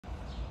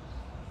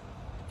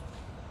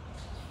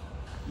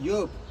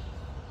Yo,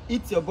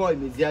 it's your boy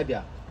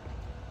Meziabia,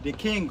 the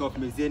king of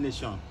Mezie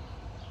Nation.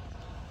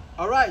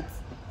 Alright,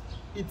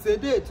 it's a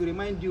day to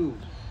remind you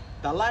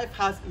that life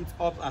has its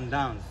ups and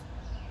downs.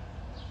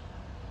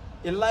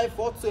 In life,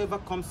 whatsoever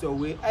comes your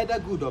way, either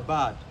good or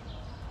bad,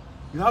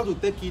 you have to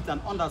take it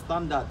and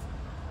understand that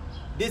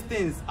these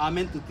things are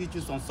meant to teach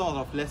you some sort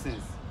of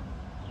lessons.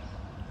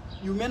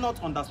 You may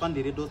not understand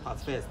the riddles at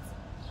first,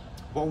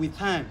 but with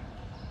time,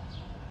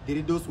 the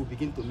riddles will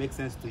begin to make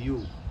sense to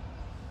you.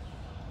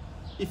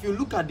 If you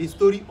look at the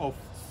story of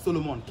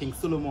Solomon, King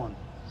Solomon,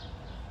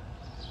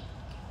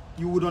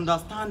 you would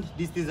understand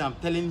these things I'm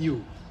telling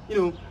you. You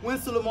know, when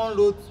Solomon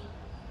wrote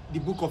the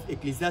book of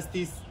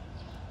Ecclesiastes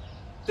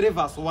 3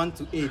 verse 1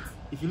 to 8,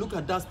 if you look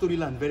at that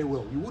storyline very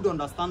well, you would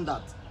understand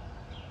that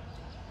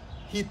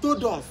he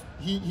told us,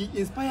 he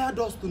inspired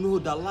us to know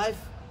that life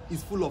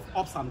is full of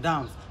ups and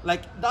downs.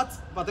 Like that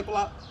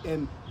particular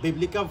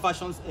biblical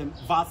version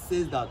verse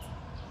says that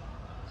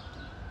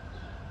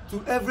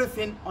to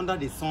everything under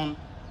the sun,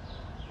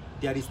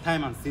 there is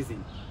time and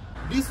season.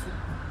 This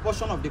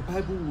portion of the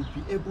Bible would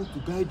be able to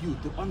guide you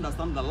to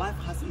understand that life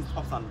has its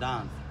ups and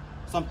downs.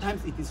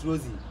 Sometimes it is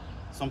rosy,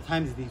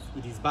 sometimes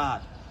it is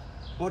bad.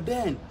 But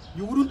then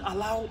you wouldn't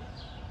allow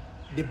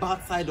the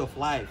bad side of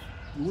life,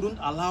 you wouldn't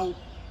allow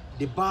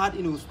the bad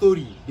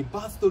story, the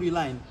bad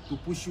storyline to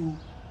push you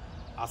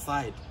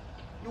aside.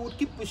 You would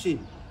keep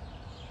pushing.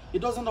 It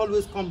doesn't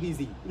always come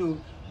easy.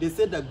 They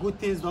said that good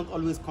things don't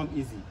always come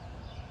easy.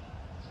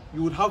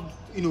 You would have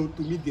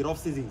to meet the rough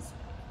seasons.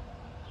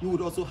 You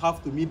would also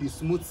have to meet the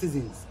smooth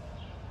seasons.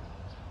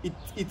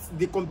 It's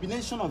the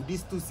combination of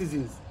these two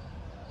seasons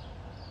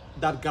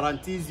that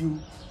guarantees you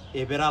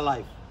a better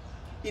life.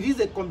 It is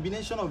a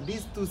combination of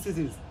these two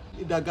seasons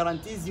that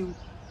guarantees you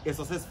a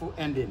successful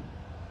ending.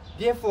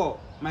 Therefore,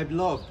 my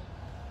beloved,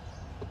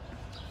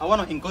 I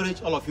want to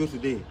encourage all of you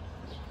today.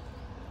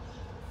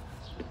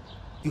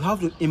 You have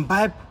to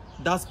imbibe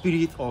that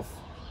spirit of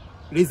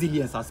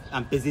resilience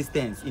and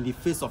persistence in the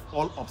face of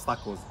all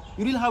obstacles.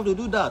 You really have to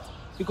do that,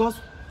 because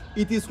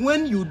it is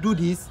when you do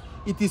this,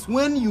 it is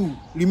when you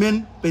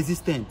remain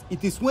persistent,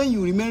 it is when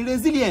you remain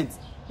resilient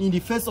in the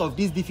face of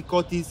these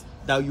difficulties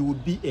that you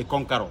would be a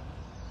conqueror.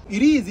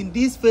 It is in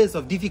this phase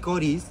of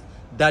difficulties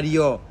that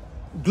your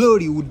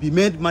glory would be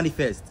made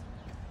manifest.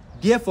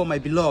 Therefore, my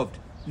beloved,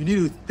 you need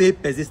to stay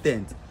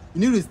persistent.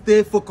 You need to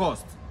stay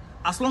focused.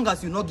 As long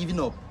as you're not giving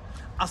up,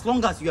 as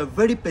long as you are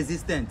very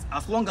persistent,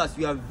 as long as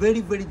you are very,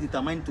 very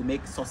determined to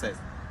make success,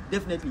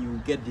 definitely you will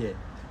get there.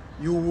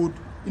 You would,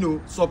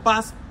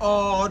 surpass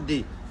all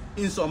the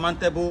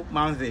insurmountable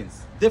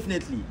mountains.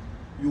 Definitely,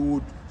 you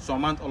would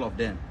surmount all of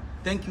them.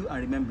 Thank you and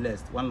remain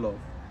blessed. One love.